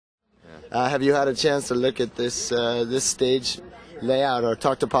Have you had a chance to look at this this stage layout or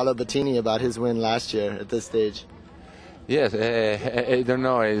talk to Paolo Bettini about his win last year at this stage? Yes, I don't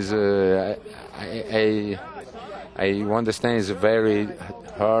know. I understand it's a very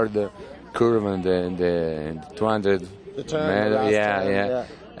hard curve in the 200 The turn, meter. Yeah.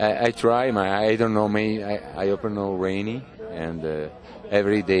 I try. I don't know. I open no rainy, and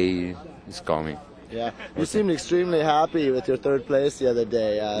every day is coming. Yeah, you seemed extremely happy with your third place the other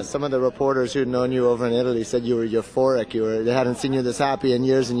day. Some of the reporters who'd known you over in Italy said you were euphoric. They hadn't seen you this happy in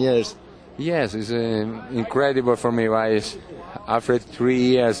years and years. Yes, it's incredible for me. After 3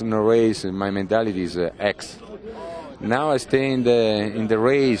 years in a race, my mentality is X. Now I stay in the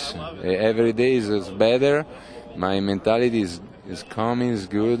race. Every day is better. My mentality is coming, is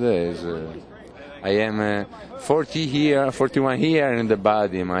good. I am 40 here, 41 here in the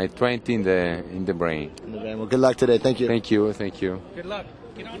body, my 20 in the brain. Well, good luck today. Thank you. Thank you. Thank you. Good luck.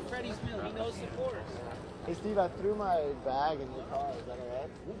 Get on Freddie's mill. He knows the course. Hey Steve, I threw my bag in your car. Is that all right?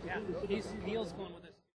 Yeah. He's going with it.